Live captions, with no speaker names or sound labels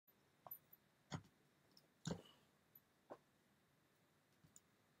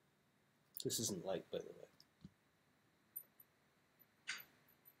This isn't light, by the way.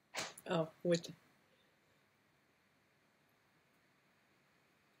 Oh, which?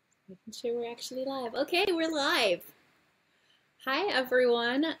 Making sure we're actually live. Okay, we're live. Hi,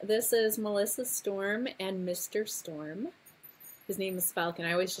 everyone. This is Melissa Storm and Mr. Storm. His name is Falcon.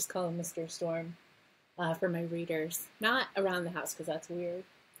 I always just call him Mr. Storm for my readers. Not around the house, because that's weird.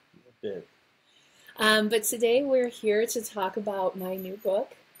 A bit. But today we're here to talk about my new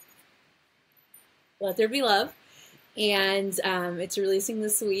book, Let There Be Love. And it's releasing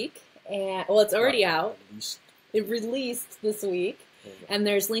this week. And well, it's already out. It released this week. And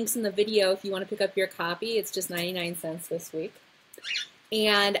there's links in the video if you want to pick up your copy. It's just 99 cents this week.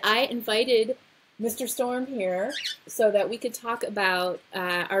 And I invited Mr. Storm here so that we could talk about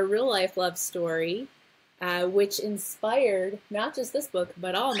our real life love story, which inspired not just this book,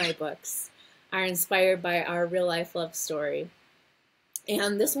 but all my books are inspired by our real life love story.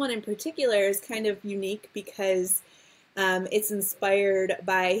 And this one in particular is kind of unique because it's inspired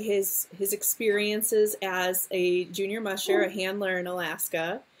by his experiences as a junior musher, a handler in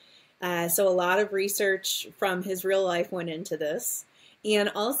Alaska. So a lot of research from his real life went into this.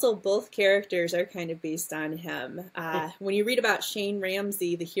 And also both characters are kind of based on him. When you read about Shane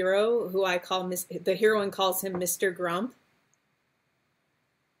Ramsey, the hero, who I call the heroine calls him Mr. Grump.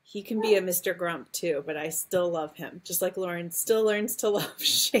 He can be a Mr. Grump too, but I still love him. Just like Lauren still learns to love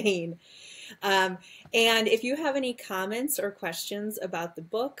Shane. And if you have any comments or questions about the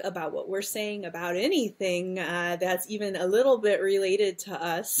book, about what we're saying, about anything that's even a little bit related to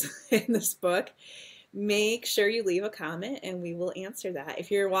us in this book, make sure you leave a comment and we will answer that.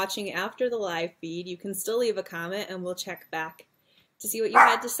 If you're watching after the live feed, you can still leave a comment and we'll check back to see what you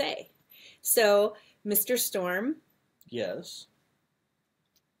had to say. So, Mr. Storm. Yes.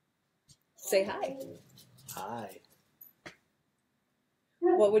 Say hi. Hi.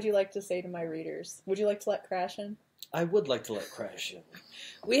 What would you like to say to my readers? Would you like to let Crash in? I would like to let Crash in.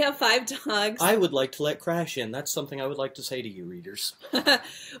 We have 5 dogs. I would like to let Crash in. That's something I would like to say to you, readers.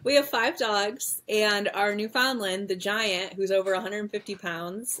 We have 5 dogs, and our Newfoundland, the Giant, who's over 150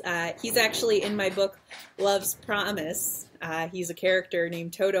 pounds, he's actually in my book, Love's Promise. He's a character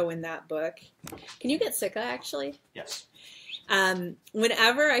named Toto in that book. Can you get Sika, actually? Yes.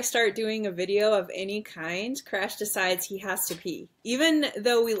 Whenever I start doing a video of any kind, Crash decides he has to pee. Even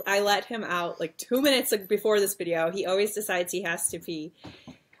though I let him out like 2 minutes before this video, he always decides he has to pee.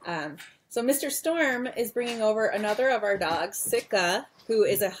 So Mr. Storm is bringing over another of our dogs, Sika, who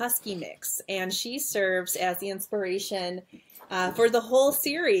is a husky mix, and she serves as the inspiration for the whole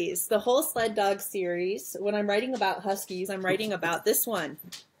series, the whole Sled Dog series. When I'm writing about huskies, I'm writing about this one.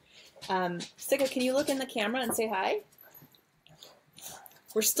 Sika, can you look in the camera and say hi?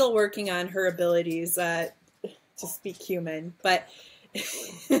 We're still working on her abilities to speak human, but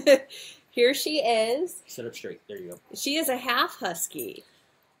here she is. Sit up straight. There you go. She is a half husky.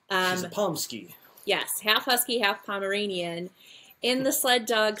 She's a Pomsky. Yes, half husky, half Pomeranian. In the Sled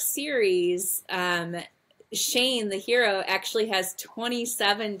Dog series, Shane, the hero, actually has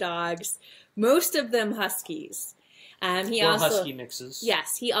 27 dogs, most of them huskies. He also husky mixes.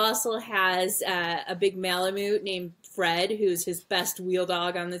 Yes, he also has a big Malamute named Fred, who's his best wheel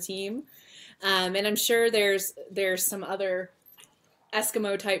dog on the team. And I'm sure there's some other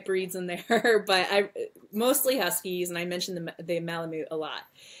Eskimo type breeds in there, but mostly huskies, and I mentioned the Malamute a lot.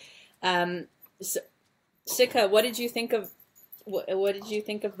 So, Sika, what did you think of what did you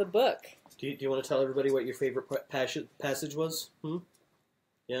think of the book? Do you want to tell everybody what your favorite passage was?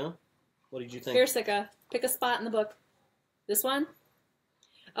 Yeah. What did you think? Here, Sika, pick a spot in the book. This one?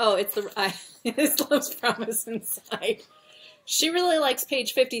 Oh, it's it's Love's Promise inside. She really likes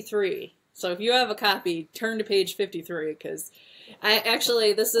page 53. So if you have a copy, turn to page 53, because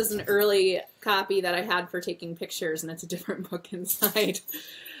this is an early copy that I had for taking pictures, and it's a different book inside.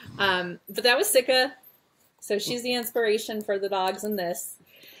 But that was Sika. So she's the inspiration for the dogs in this.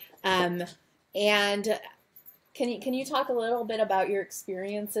 And can you talk a little bit about your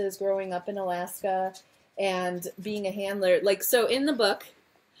experiences growing up in Alaska and being a handler? Like, so in the book,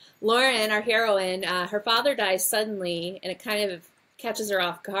 Lauren, our heroine, her father dies suddenly, and it kind of catches her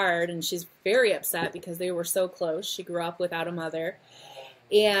off guard, and she's very upset because they were so close. She grew up without a mother.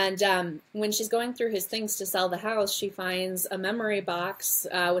 And when she's going through his things to sell the house, she finds a memory box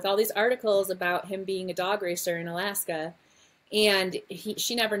with all these articles about him being a dog racer in Alaska. And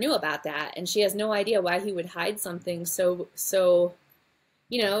she never knew about that, and she has no idea why he would hide something so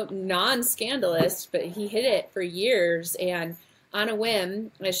non-scandalous, but he hid it for years. And on a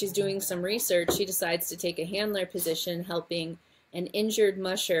whim, as she's doing some research, she decides to take a handler position helping an injured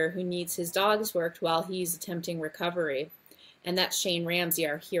musher who needs his dogs worked while he's attempting recovery. And that's Shane Ramsey,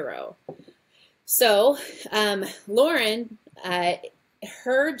 our hero. So, Lauren,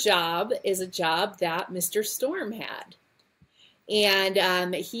 her job is a job that Mr. Storm had.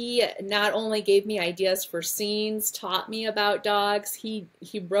 And he not only gave me ideas for scenes, taught me about dogs, he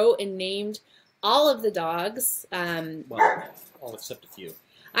wrote and named all of the dogs. Well, all except a few.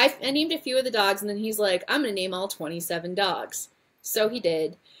 I named a few of the dogs, and then he's like, I'm going to name all 27 dogs. So he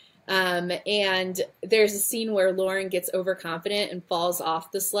did. And there's a scene where Lauren gets overconfident and falls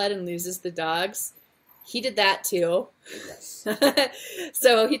off the sled and loses the dogs. He did that too. Yes.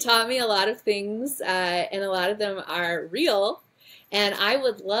 So he taught me a lot of things, and a lot of them are real. And I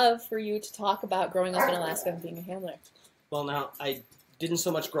would love for you to talk about growing up in Alaska and being a handler. Well, now, I didn't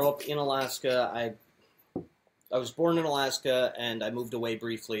so much grow up in Alaska. I was born in Alaska, and I moved away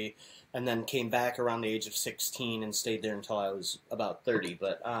briefly, and then came back around the age of 16 and stayed there until I was about 30.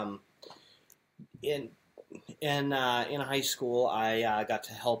 But in high school, I got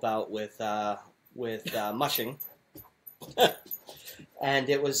to help out with mushing. And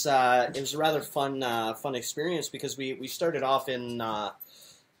it was a rather fun experience because we started off in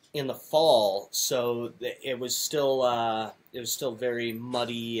the fall, so it was still very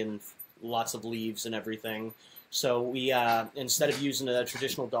muddy and lots of leaves and everything. So we instead of using a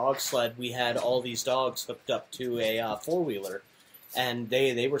traditional dog sled, we had all these dogs hooked up to a four-wheeler, and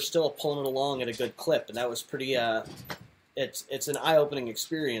they were still pulling it along at a good clip, and that was pretty. It's an eye-opening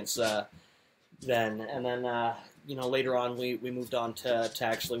experience then, and then. Later on, we moved on to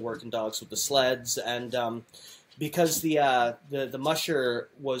actually working dogs with the sleds, and because the musher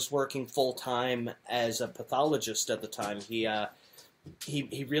was working full time as a pathologist at the time,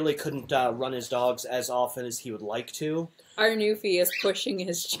 he really couldn't run his dogs as often as he would like to. Our newfie is pushing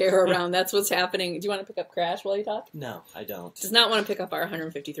his chair around. That's what's happening. Do you want to pick up Crash while you talk? No, I don't. Does not want to pick up our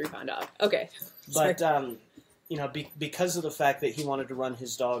 153-pound dog. Okay. But because of the fact that he wanted to run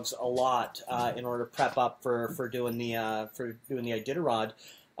his dogs a lot in order to prep up for doing the Iditarod,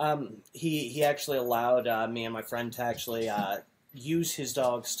 he actually allowed me and my friend to actually use his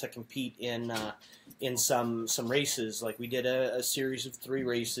dogs to compete in some races. Like we did a series of 3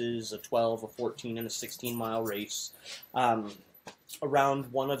 races, a 12, a 14, and a 16-mile race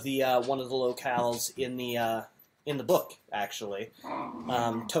around one of the locales in the book, actually.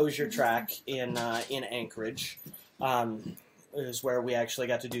 Tozier Track in Anchorage is where we actually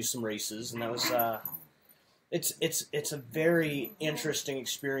got to do some races, and that was it's a very interesting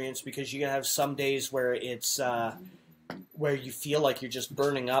experience because you have some days where it's where you feel like you're just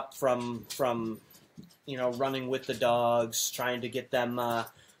burning up from running with the dogs, trying to get them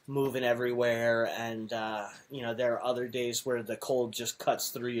moving everywhere, and there are other days where the cold just cuts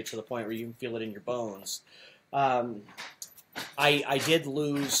through you to the point where you can feel it in your bones. I did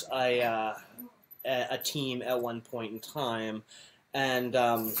lose a team at one point in time, and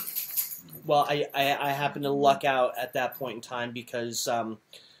I happened to luck out at that point in time because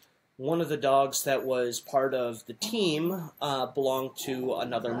one of the dogs that was part of the team had belonged to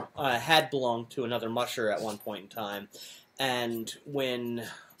another musher at one point in time, and when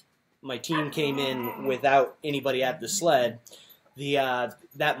my team came in without anybody at the sled,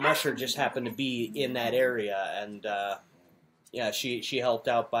 that musher just happened to be in that area, and she helped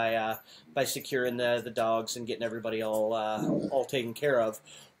out by securing the dogs and getting everybody all taken care of,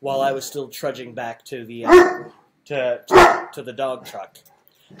 while I was still trudging back to the to the dog truck.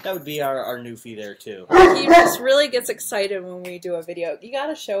 That would be our newfie there too. He just really gets excited when we do a video. You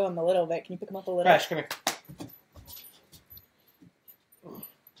gotta show him a little bit. Can you pick him up a little? Crash, come here.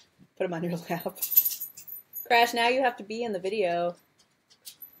 Put him on your lap. Crash, now you have to be in the video.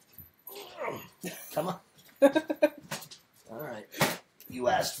 Come on. All right. You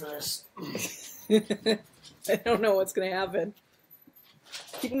asked for this. I don't know what's gonna happen.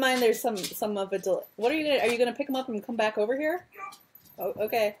 Keep in mind, there's some of a delay. What are you gonna pick him up and come back over here? Oh,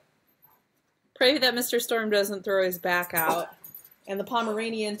 okay. Pray that Mr. Storm doesn't throw his back out. And the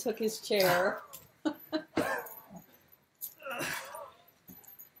Pomeranian took his chair.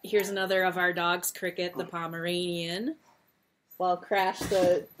 Here's another of our dogs, Cricket, the Pomeranian. While Crash,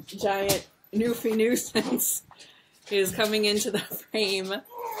 the giant newfie nuisance, is coming into the frame.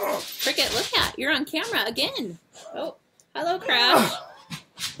 Cricket, look at, you're on camera again. Oh, hello, Crash.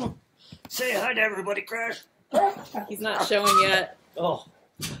 Say hi to everybody, Crash. He's not showing yet. Oh.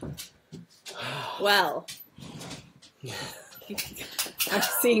 Well. I'm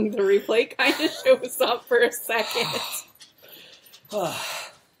seeing the replay kind of shows up for a second.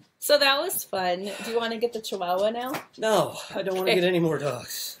 So that was fun. Do you want to get the Chihuahua now? No, I don't want to get any more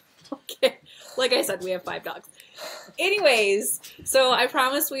dogs. Okay. Like I said, we have 5 dogs. Anyways, so I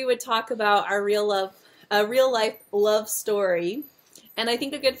promised we would talk about our real life love story. And I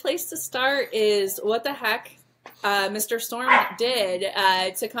think a good place to start is what the heck Mr. Storm did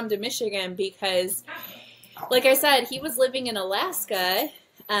to come to Michigan, because, like I said, he was living in Alaska,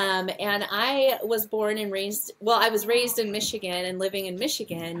 and I was born and raised, well, I was raised in Michigan and living in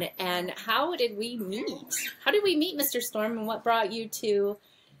Michigan. And how did we meet? How did we meet, Mr. Storm, and what brought you to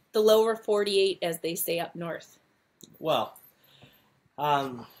the lower 48, as they say up north? Well,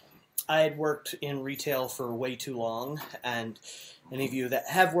 I had worked in retail for way too long, and any of you that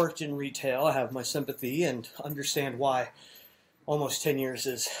have worked in retail have my sympathy and understand why almost 10 years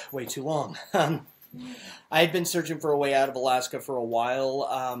is way too long. I had been searching for a way out of Alaska for a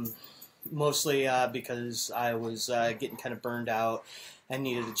while, mostly because I was getting kind of burned out and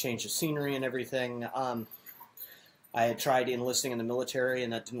needed to change the scenery and everything. I had tried enlisting in the military,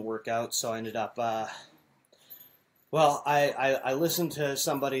 and that didn't work out, so I ended up... Well, I listened to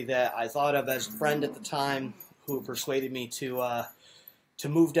somebody that I thought of as a friend at the time who persuaded me to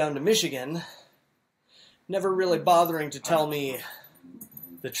move down to Michigan, never really bothering to tell me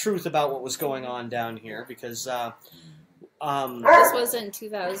the truth about what was going on down here, because... this was in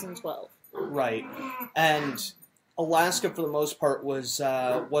 2012. Right. And Alaska, for the most part,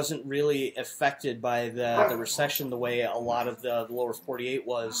 wasn't really affected by the recession the way a lot of the lower 48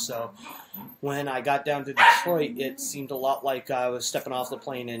 was. So when I got down to Detroit, it seemed a lot like I was stepping off the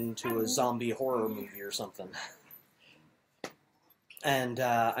plane into a zombie horror movie or something. And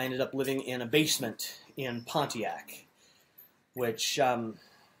I ended up living in a basement in Pontiac, which, well,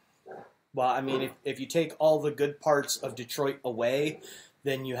 I mean, if you take all the good parts of Detroit away,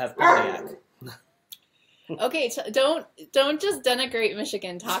 then you have Pontiac. Okay, don't just denigrate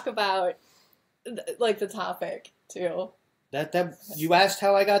Michigan. Talk about like the topic too. That you asked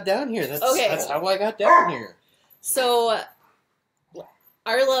how I got down here. That's how I got down here. So,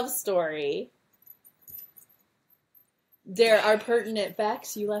 our love story. There are pertinent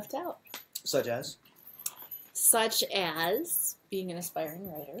facts you left out. Such as being an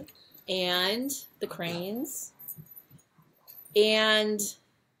aspiring writer, and the Cranes, and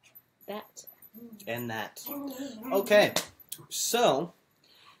that. Okay, so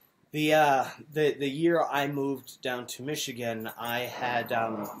the year I moved down to Michigan, I had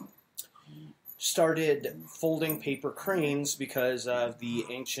started folding paper cranes because of the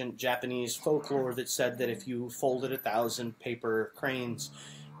ancient Japanese folklore that said that if you folded 1,000 paper cranes,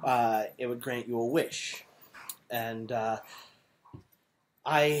 it would grant you a wish. And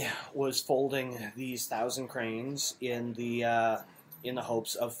I was folding these 1,000 cranes in the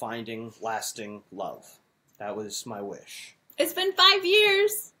hopes of finding lasting love. That was my wish. It's been 5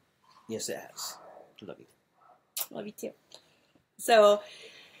 years. Yes, it has. Love you. Love you too. So,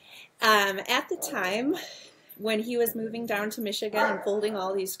 at the time when he was moving down to Michigan and folding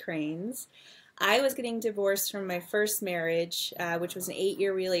all these cranes, I was getting divorced from my first marriage, which was an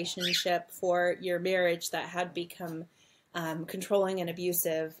 8-year relationship, 4-year marriage that had become controlling and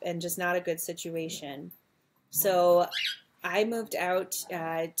abusive and just not a good situation. So I moved out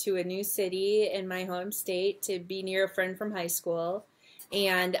to a new city in my home state to be near a friend from high school,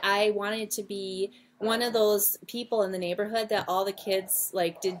 and I wanted to be one of those people in the neighborhood that all the kids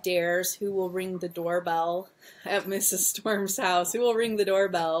like did dares. Who will ring the doorbell at Mrs. Storm's house? Who will ring the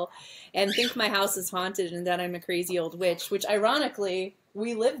doorbell and think my house is haunted and that I'm a crazy old witch? Which, ironically,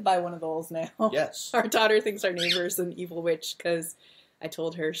 we live by one of those now. Yes. Our daughter thinks our neighbor's an evil witch because I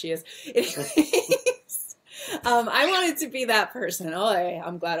told her she is. I wanted to be that person. Oh,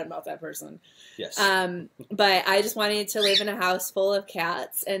 I'm glad I'm not that person. Yes. But I just wanted to live in a house full of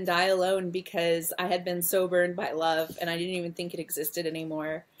cats and die alone because I had been so burned by love and I didn't even think it existed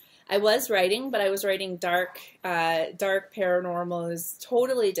anymore. I was writing, but I was writing dark paranormal. Is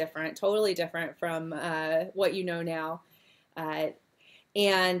totally different from what you know now.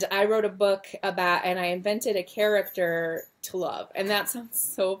 And I wrote a book about, and I invented a character to love. And that sounds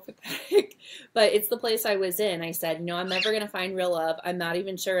so pathetic, but it's the place I was in. I said, I'm never going to find real love. I'm not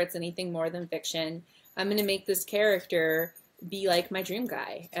even sure it's anything more than fiction. I'm going to make this character be like my dream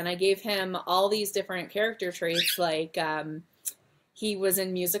guy. And I gave him all these different character traits, like he was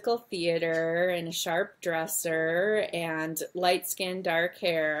in musical theater and a sharp dresser and light skin, dark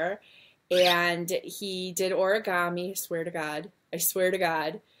hair. And he did origami, I swear to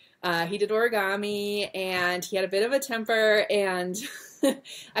God. He did origami, and he had a bit of a temper, and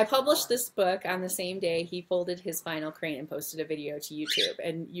I published this book on the same day he folded his final crane and posted a video to YouTube.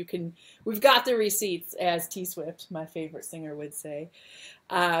 And we've got the receipts, as T Swift, my favorite singer, would say.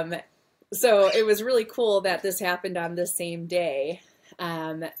 So it was really cool that this happened on the same day.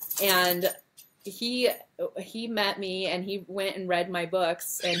 And he met me, and he went and read my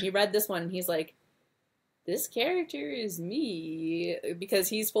books, and he read this one, and he's like, this character is me, because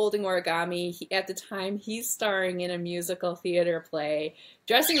he's folding origami. At the time, he's starring in a musical theater play,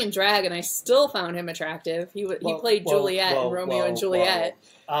 dressing in drag, and I still found him attractive. He played Juliet in Romeo and Juliet.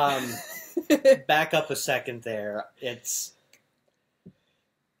 Back up a second there. It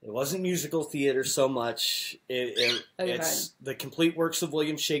wasn't musical theater so much. It's the complete works of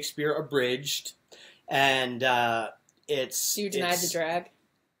William Shakespeare abridged, and You denied the drag?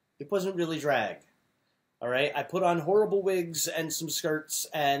 It wasn't really drag. All right, I put on horrible wigs and some skirts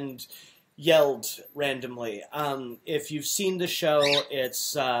and yelled randomly. If you've seen the show,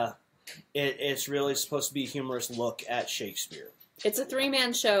 it's really supposed to be a humorous look at Shakespeare. It's a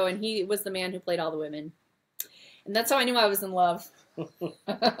 3-man show, and he was the man who played all the women, and that's how I knew I was in love.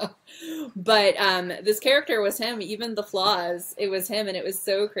 But this character was him. Even the flaws, it was him, and it was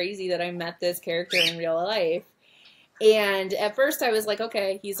so crazy that I met this character in real life. And at first, I was like,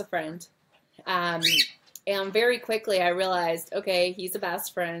 okay, he's a friend. And very quickly, I realized, okay, he's a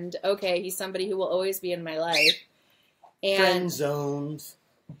best friend. Okay, he's somebody who will always be in my life. And friend zones.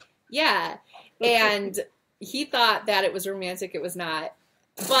 Yeah, and he thought that it was romantic. It was not,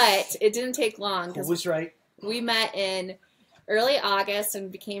 but it didn't take long. Who was right? We met in early August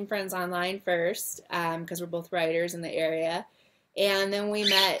and became friends online first, because we're both writers in the area, and then we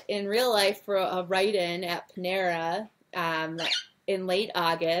met in real life for a write-in at Panera. In late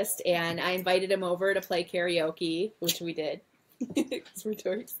August, and I invited him over to play karaoke, which we did. Because we're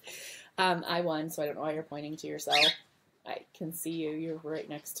dorks. I won, so I don't know why you're pointing to yourself. I can see you. You're right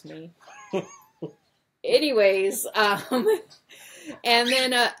next to me. Anyways, and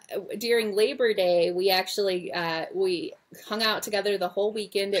then during Labor Day, we actually we hung out together the whole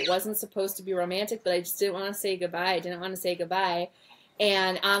weekend. It wasn't supposed to be romantic, but I just didn't want to say goodbye. I didn't want to say goodbye.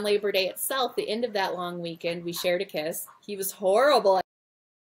 And on Labor Day itself, the end of that long weekend, we shared a kiss. He was horrible at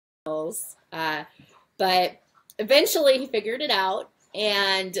kills, but eventually he figured it out.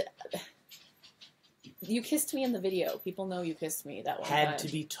 And you kissed me in the video. People know you kissed me that one time. Had to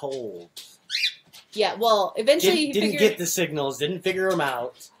be told. Yeah, well, eventually he didn't get the signals, didn't figure them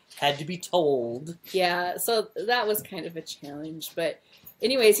out. Had to be told. Yeah, so that was kind of a challenge. But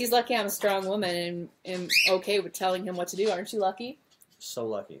anyways, he's lucky I'm a strong woman and am okay with telling him what to do. Aren't you lucky? So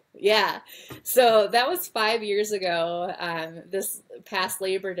lucky. Yeah. So that was 5 years ago. This past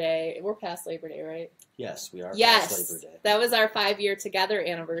Labor Day. We're past Labor Day, right? Yes, we are yes, past Labor Day. That was our 5-year together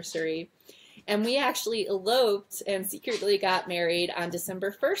anniversary. And we actually eloped and secretly got married on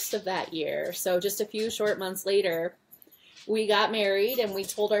December 1st of that year. So just a few short months later, we got married, and we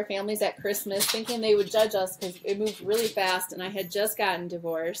told our families at Christmas, thinking they would judge us because it moved really fast, and I had just gotten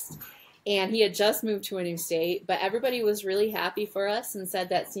divorced. And he had just moved to a new state, but everybody was really happy for us and said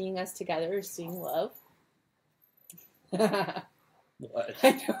that seeing us together is seeing love. What?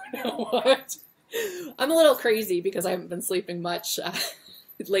 I don't know what. I'm a little crazy because I haven't been sleeping much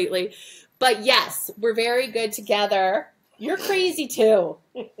lately. But yes, we're very good together. You're crazy too.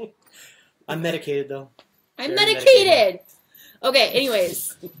 I'm medicated though. I'm medicated. Okay,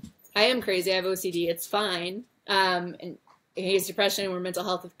 anyways, I am crazy. I have OCD. It's fine. And he has depression, and we're mental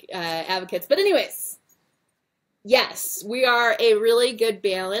health advocates. But anyways, yes, we are a really good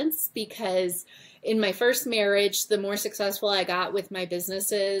balance, because in my first marriage, the more successful I got with my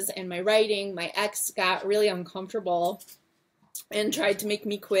businesses and my writing, my ex got really uncomfortable and tried to make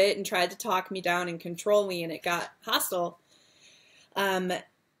me quit and tried to talk me down and control me, and it got hostile,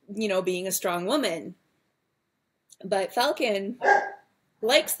 being a strong woman. But Falcon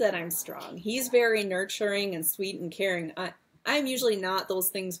likes that I'm strong. He's very nurturing and sweet and caring. I'm usually not those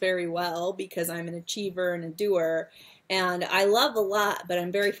things very well because I'm an achiever and a doer, and I love a lot, but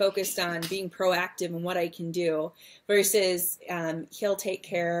I'm very focused on being proactive in what I can do versus he'll take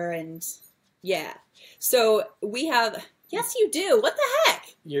care, and yeah. So we have, yes you do, what the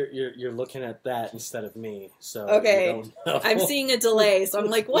heck? You're looking at that instead of me, so okay. You don't know. I'm seeing a delay, so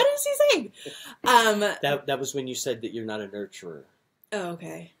I'm like, what is he saying? That was when you said that you're not a nurturer. Oh,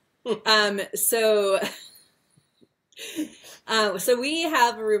 okay. So we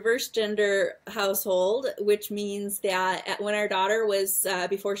have a reverse gender household, which means that when our daughter was,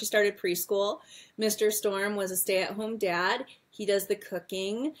 before she started preschool, Mr. Storm was a stay-at-home dad. He does the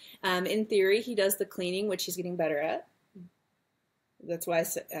cooking. In theory, he does the cleaning, which he's getting better at. That's why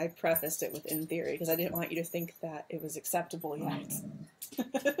I prefaced it with "in theory," because I didn't want you to think that it was acceptable yet.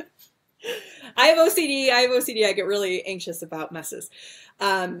 I have OCD. I get really anxious about messes.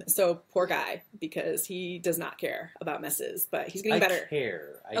 So poor guy, because he does not care about messes, but he's getting better. I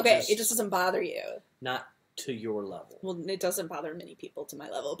care. It just doesn't bother you. Not to your level. Well, it doesn't bother many people to my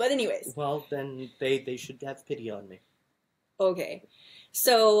level. But anyways. Well, then they should have pity on me. Okay.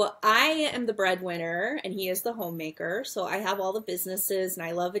 So I am the breadwinner and he is the homemaker. So I have all the businesses and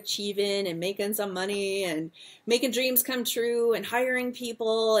I love achieving and making some money and making dreams come true and hiring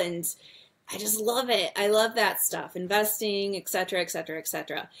people, and I just love it. I love that stuff, investing, etc., etc.,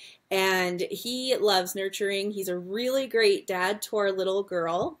 etc. And he loves nurturing. He's a really great dad to our little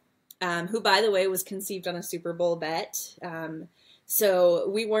girl, who, by the way, was conceived on a Super Bowl bet. So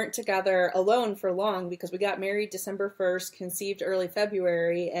we weren't together alone for long because we got married December 1st, conceived early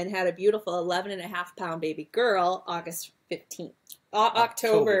February, and had a beautiful 11.5-pound baby girl August 15th.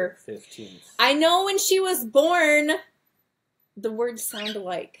 October 15th. I know when she was born, the words sound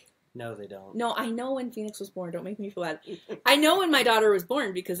alike. No, they don't. No, I know when Phoenix was born. Don't make me feel bad. I know when my daughter was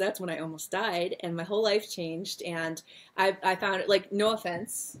born because that's when I almost died and my whole life changed. And I found it, like, no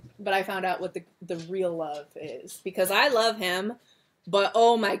offense, but I found out what the real love is, because I love him, but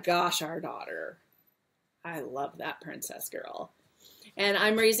oh my gosh, our daughter. I love that princess girl. And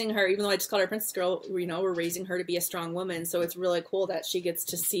I'm raising her, even though I just called her princess girl, you know, we're raising her to be a strong woman. So it's really cool that she gets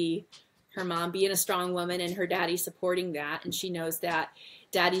to see her mom being a strong woman and her daddy supporting that. And she knows that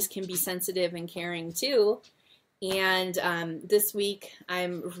daddies can be sensitive and caring too. And this week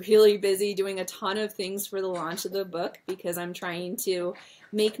I'm really busy doing a ton of things for the launch of the book because I'm trying to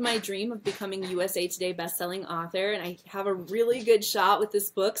make my dream of becoming USA Today bestselling author. And I have a really good shot with this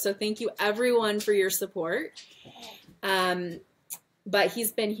book. So thank you everyone for your support. But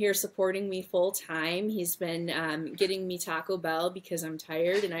he's been here supporting me full time. He's been getting me Taco Bell because I'm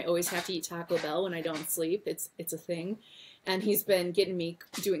tired and I always have to eat Taco Bell when I don't sleep. It's a thing. And he's been getting me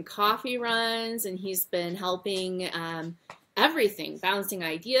doing coffee runs, and he's been helping everything, bouncing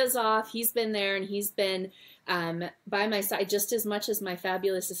ideas off. He's been there, and he's been by my side just as much as my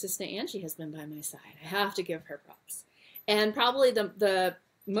fabulous assistant Angie has been by my side. I have to give her props. And probably the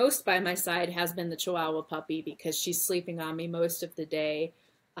most by my side has been the Chihuahua puppy, because she's sleeping on me most of the day,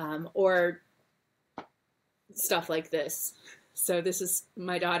 or stuff like this. So this is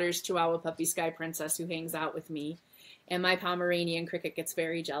my daughter's Chihuahua puppy, Sky Princess, who hangs out with me. And my Pomeranian Cricket gets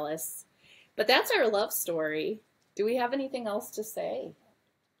very jealous. But that's our love story. Do we have anything else to say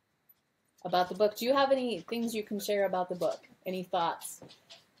about the book? Do you have any things you can share about the book? Any thoughts?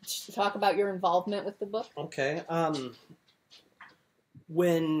 Talk about your involvement with the book. Okay.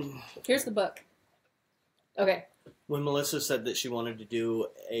 Here's the book. Okay. When Melissa said that she wanted to do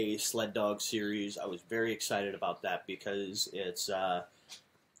a sled dog series, I was very excited about that because it's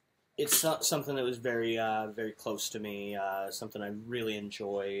something that was very, very close to me, something I really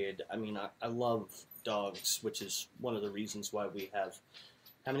enjoyed. I mean, I love dogs, which is one of the reasons why we have...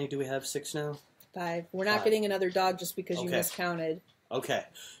 How many do we have? 6 now? 5. We're not getting another dog just because you miscounted. Okay.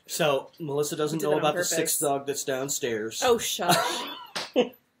 So, Melissa doesn't know about the 6th dog that's downstairs. Oh, shush.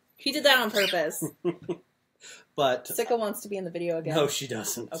 He did that on purpose. But... Sicko wants to be in the video again. No, she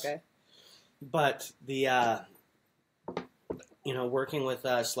doesn't. Okay. But the... working with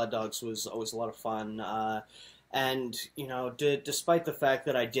sled dogs was always a lot of fun. And, despite the fact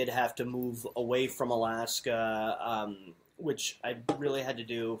that I did have to move away from Alaska, which I really had to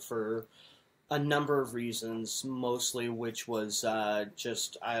do for a number of reasons, mostly which was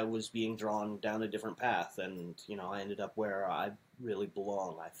just I was being drawn down a different path. And, I ended up where I really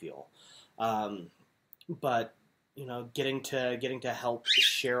belong, I feel. But... getting to help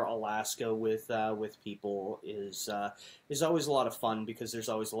share Alaska with people is always a lot of fun, because there's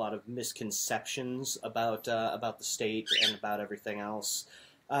always a lot of misconceptions about the state and about everything else.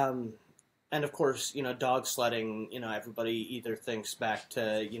 And of course, dog sledding, everybody either thinks back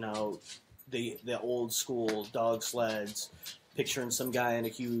to, the old school dog sleds, picturing some guy in a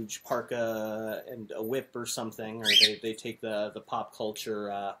huge parka and a whip or something, or they take the pop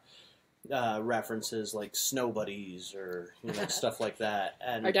culture references like Snow Buddies or stuff like that.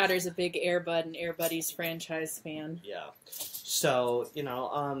 And our daughter's a big Air Bud and Air Buddies franchise fan. Yeah, so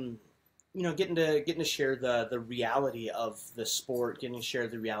getting to share the reality of the sport, getting to share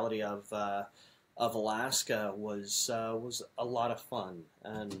the reality of Alaska was a lot of fun,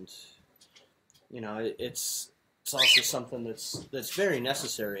 and it's also something that's very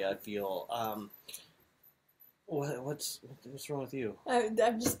necessary, I feel. What's wrong with you?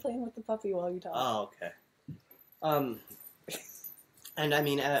 I'm just playing with the puppy while you talk. Oh, okay. And I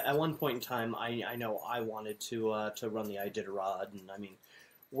mean, at one point in time, I know I wanted to run the Iditarod, and I mean,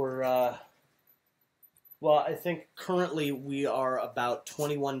 we're well, I think currently we are about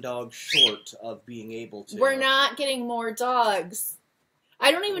 21 dogs short of being able to. We're not getting more dogs.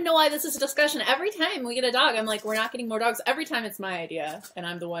 I don't even know why this is a discussion. Every time we get a dog, I'm like, we're not getting more dogs. Every time it's my idea, and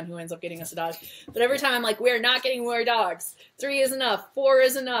I'm the one who ends up getting us a dog. But every time I'm like, we're not getting more dogs. 3 is enough. 4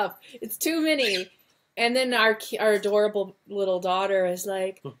 is enough. It's too many. And then our adorable little daughter is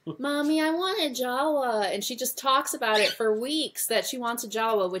like, Mommy, I want a Jawa. And she just talks about it for weeks that she wants a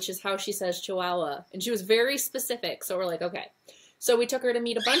Jawa, which is how she says Chihuahua. And she was very specific. So we're like, okay. So we took her to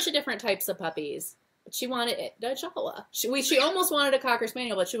meet a bunch of different types of puppies. But she wanted a Jawa. She almost wanted a Cocker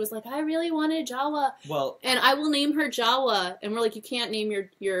Spaniel, but she was like, I really want a Jawa. Well, and I will name her Jawa. And we're like, you can't name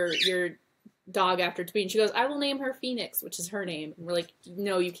your dog after Tabine. She goes, I will name her Phoenix, which is her name. And we're like,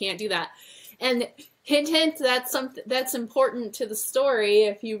 no, you can't do that. And hint, hint, that's important to the story.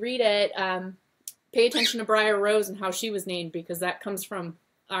 If you read it, pay attention to Briar Rose and how she was named, because that comes from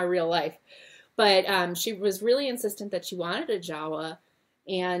our real life. But she was really insistent that she wanted a Jawa,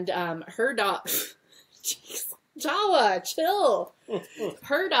 and her dog, jeez, Jawa, chill.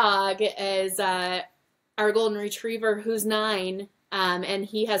 Her dog is our golden retriever, who's 9, and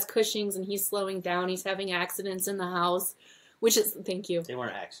he has Cushing's, and he's slowing down. He's having accidents in the house. Which is, thank you. They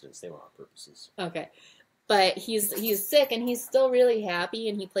weren't accidents. They were on purposes. Okay. But he's sick, and he's still really happy,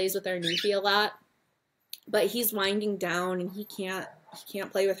 and he plays with our Newfie a lot. But he's winding down, and he can't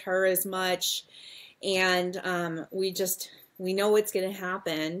play with her as much. And we know what's going to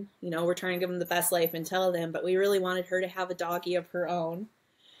happen. You know, we're trying to give him the best life and tell them, but we really wanted her to have a doggie of her own.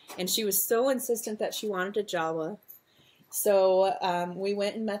 And she was so insistent that she wanted a Jawa. So we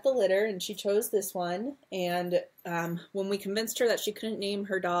went and met the litter, and she chose this one. And when we convinced her that she couldn't name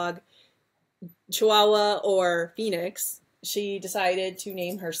her dog Chihuahua or Phoenix, she decided to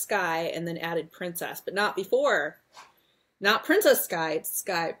name her Sky and then added Princess, but not before. Not Princess Sky, it's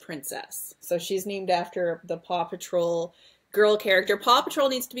Sky Princess. So she's named after the Paw Patrol girl character. Paw Patrol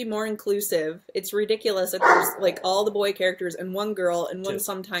needs to be more inclusive. It's ridiculous that there's like all the boy characters and one girl and one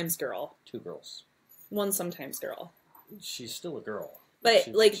sometimes girl. 2 girls. One sometimes girl. She's still a girl. But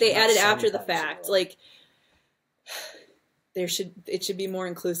they added after the fact. Like it should be more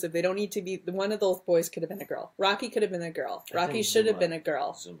inclusive. They don't need to be one of those boys could have been a girl. Rocky could have been a girl. Rocky should have been a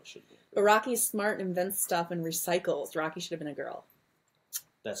girl. Zuma should be. But Rocky's smart and invents stuff and recycles. Rocky should have been a girl.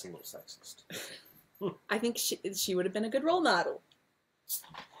 That's a little sexist. I think she would have been a good role model.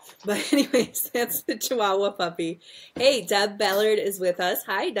 But anyways, that's the Chihuahua puppy. Hey, Deb Ballard is with us.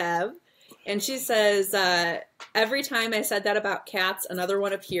 Hi, Deb. And she says, every time I said that about cats, another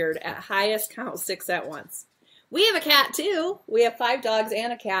one appeared. At highest count, 6 at once. We have a cat, too. We have 5 dogs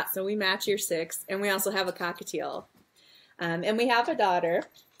and a cat, so we match your 6. And we also have a cockatiel. And we have a daughter,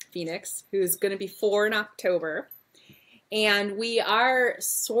 Phoenix, who's going to be 4 in October. And we are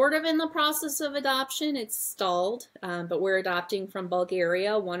sort of in the process of adoption. It's stalled, but we're adopting from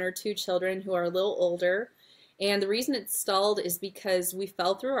Bulgaria 1 or 2 children who are a little older. And the reason it's stalled is because we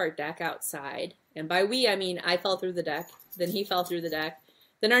fell through our deck outside. And by we, I mean I fell through the deck, then he fell through the deck.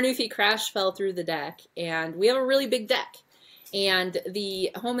 Then our Newfie Crash fell through the deck. And we have a really big deck. And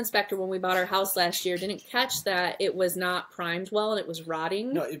the home inspector, when we bought our house last year, didn't catch that it was not primed well and it was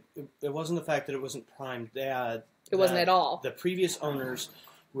rotting. No, it wasn't the fact that it wasn't primed. It wasn't at all. The previous owners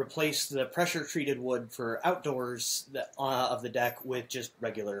replaced the pressure-treated wood for outdoors of the deck with just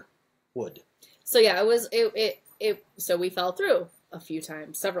regular wood. So yeah, so we fell through a few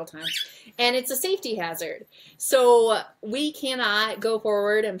times, several times, and it's a safety hazard. So we cannot go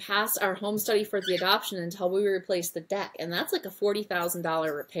forward and pass our home study for the adoption until we replace the deck, and that's like a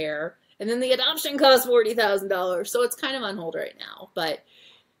 $40,000 repair, and then the adoption costs $40,000. So it's kind of on hold right now, but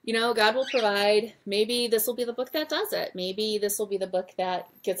you know, God will provide. Maybe this will be the book that does it. Maybe this will be the book that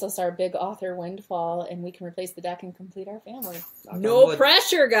gets us our big author windfall and we can replace the deck and complete our family. No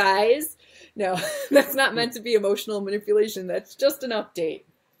pressure, guys. No, that's not meant to be emotional manipulation. That's just an update.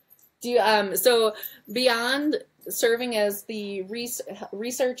 So beyond serving as the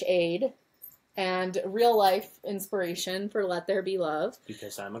research aid and real life inspiration for Let There Be Love.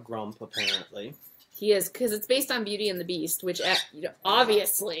 Because I'm a grump, apparently. He is, because it's based on Beauty and the Beast, which, you know,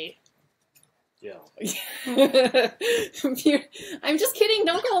 obviously. Yeah. I'm just kidding.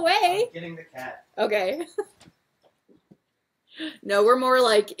 Don't go away. I'm getting the cat. Okay. No, we're more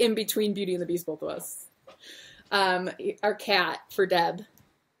like in between Beauty and the Beast, both of us. Our cat for Deb.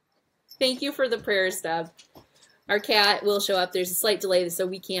 Thank you for the prayers, Deb. Our cat will show up. There's a slight delay, so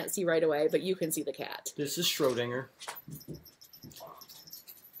we can't see right away, but you can see the cat. This is Schrodinger.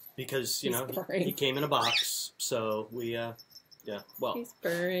 Because, you know, he came in a box, so we, yeah, well. He's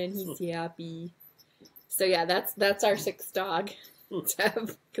purring, he's yappy. So, yeah, that's our 6th dog,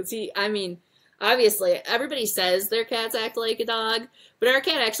 because obviously, everybody says their cats act like a dog, but our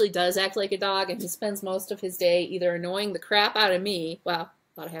cat actually does act like a dog, and he spends most of his day either annoying the crap out of me, well,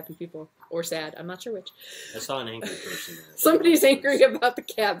 a lot of happy people, or sad, I'm not sure which. I saw an angry person. Somebody's angry about the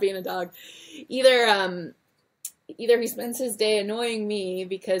cat being a dog. Either either he spends his day annoying me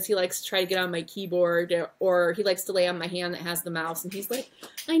because he likes to try to get on my keyboard, or he likes to lay on my hand that has the mouse, and he's like,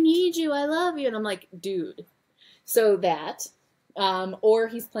 I need you, I love you. And I'm like, dude. So that. Or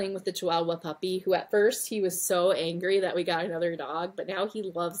he's playing with the Chihuahua puppy, who at first he was so angry that we got another dog, but now he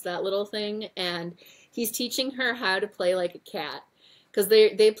loves that little thing, and he's teaching her how to play like a cat. Because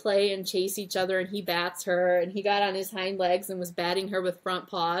they play and chase each other, and he bats her, and he got on his hind legs and was batting her with front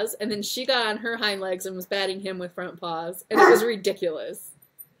paws, and then she got on her hind legs and was batting him with front paws, and it was ridiculous.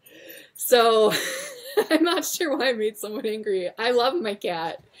 So, I'm not sure why I made someone angry. I love my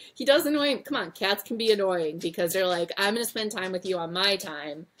cat. He does annoy me. Come on, cats can be annoying, because they're like, I'm going to spend time with you on my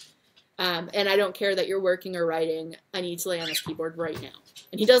time, and I don't care that you're working or writing. I need to lay on this keyboard right now.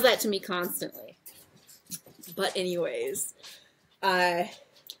 And he does that to me constantly. But anyways... I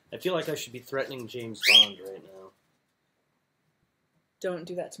feel like I should be threatening James Bond right now. Don't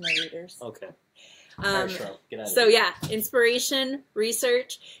do that to my readers. Okay. Get out of so here. Yeah, inspiration,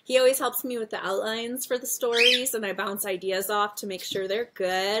 research. He always helps me with the outlines for the stories, and I bounce ideas off to make sure they're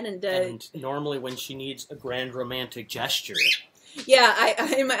good. And normally when she needs a grand romantic gesture. Yeah,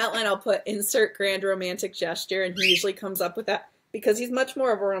 I in my outline I'll put insert grand romantic gesture, and he usually comes up with that because he's much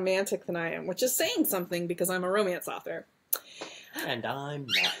more of a romantic than I am, which is saying something because I'm a romance author. And I'm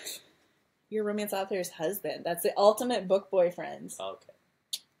not. Your romance author's husband. That's the ultimate book boyfriend. Okay.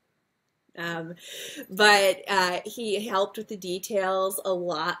 But he helped with the details a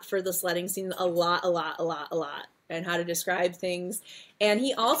lot for the sledding scene. A lot. And how to describe things. And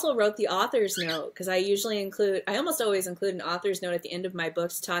he also wrote the author's note, because I almost always include an author's note at the end of my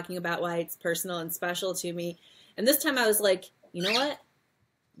books talking about why it's personal and special to me. And this time I was like, you know what?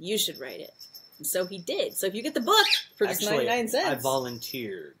 You should write it. So he did. So if you get the book for just 99 cents. I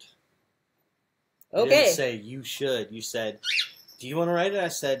volunteered. Okay. You didn't say you should. You said, do you want to write it? I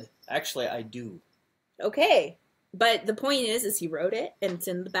said, actually, I do. Okay. But the point is he wrote it, and it's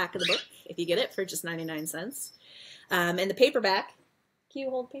in the back of the book if you get it for just 99 cents. And the paperback, can you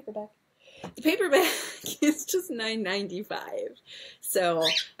hold paperback? The paperback is just $9.95. So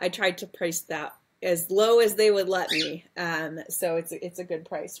I tried to price that as low as they would let me. So it's a good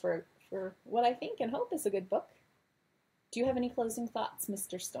price for what I think and hope is a good book. Do you have any closing thoughts,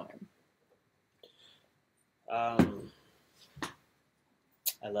 Mr. Storm? I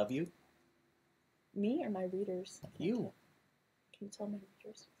love you. Me or my readers? You. Can you tell my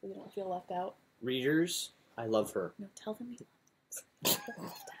readers so they don't feel left out? Readers, I love her. No, tell them you love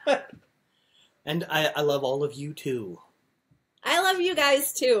them. And I love all of you too. I love you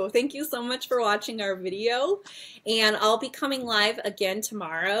guys too. Thank you so much for watching our video. And I'll be coming live again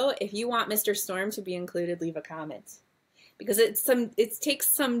tomorrow. If you want Mr. Storm to be included, leave a comment. Because it takes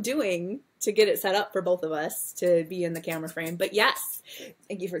some doing to get it set up for both of us to be in the camera frame. But yes,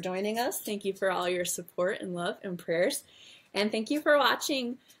 thank you for joining us. Thank you for all your support and love and prayers. And thank you for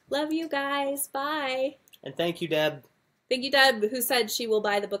watching. Love you guys. Bye. And thank you, Deb. Thank you, Deb, who said she will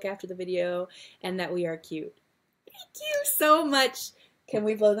buy the book after the video and that we are cute. Thank you so much. Can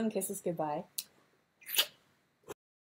we blow them kisses goodbye?